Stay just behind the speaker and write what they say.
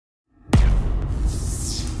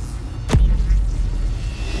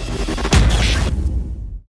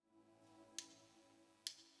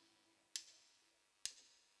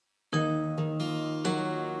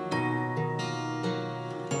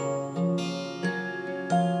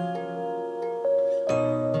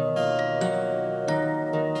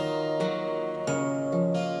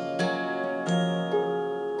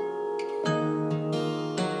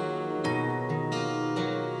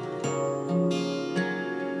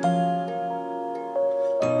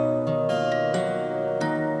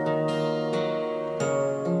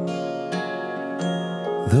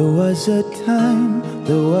There was a time,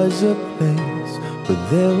 there was a place, but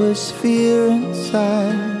there was fear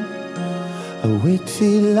inside. A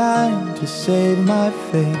witty line to save my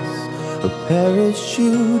face, a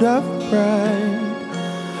parachute of pride.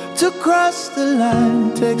 To cross the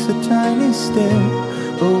line takes a tiny step,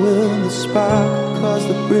 but will the spark cause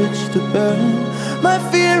the bridge to burn? My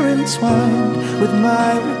fear entwined with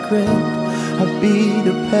my regret, I beat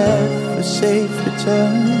a path for safe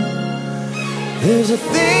return. There's a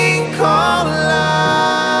thing called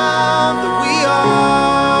love that we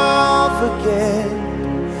all forget,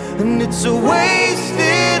 and it's a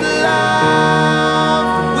wasted love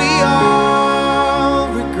that we all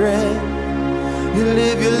regret. You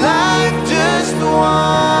live your life just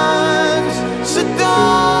once, so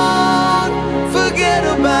don't forget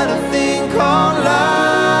about a thing called love.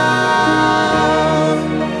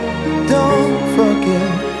 Don't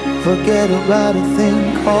forget about a thing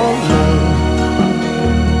called love.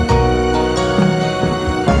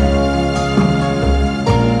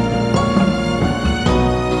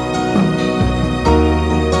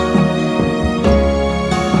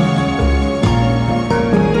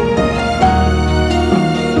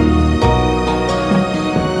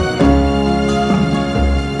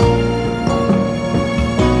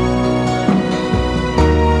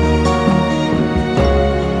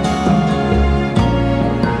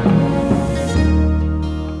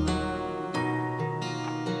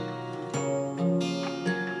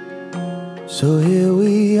 So here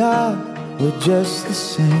we are, we're just the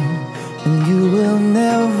same, and you will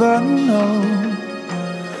never know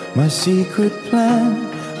my secret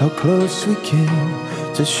plan, how close we came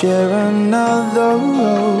to share another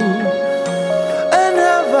road. And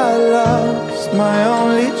have I lost my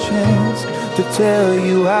only chance to tell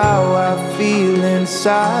you how I feel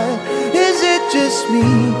inside? Is it just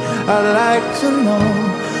me? I'd like to know,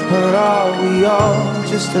 or are we all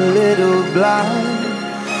just a little blind?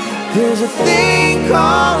 There's a thing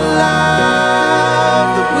called love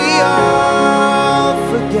that we all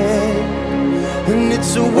forget, and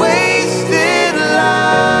it's a wasted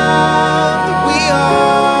love that we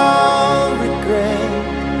all regret.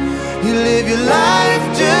 You live your life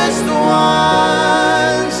just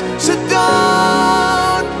once, so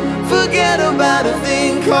don't forget about a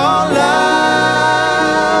thing called love.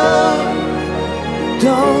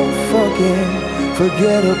 Don't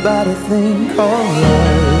forget about a thing called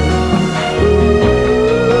love.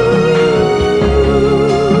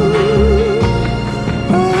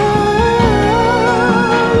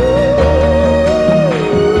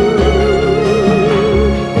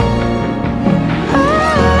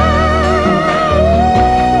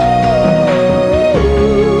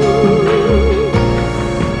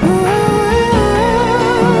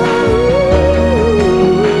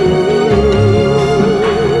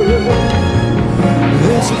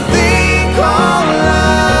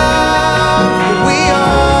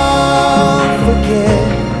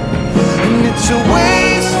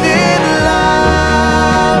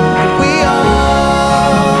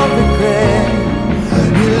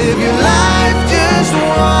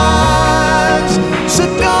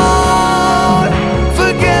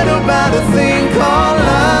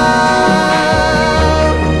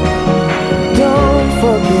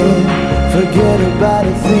 Forget about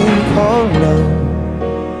a thing called love.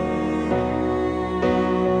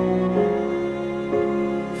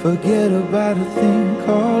 Forget about a thing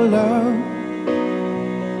called love.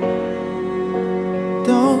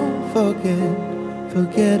 Don't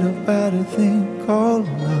forget about a thing called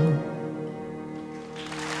love.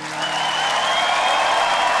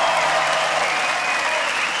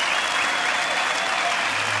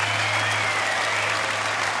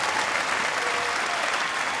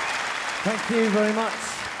 Thank you very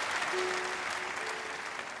much.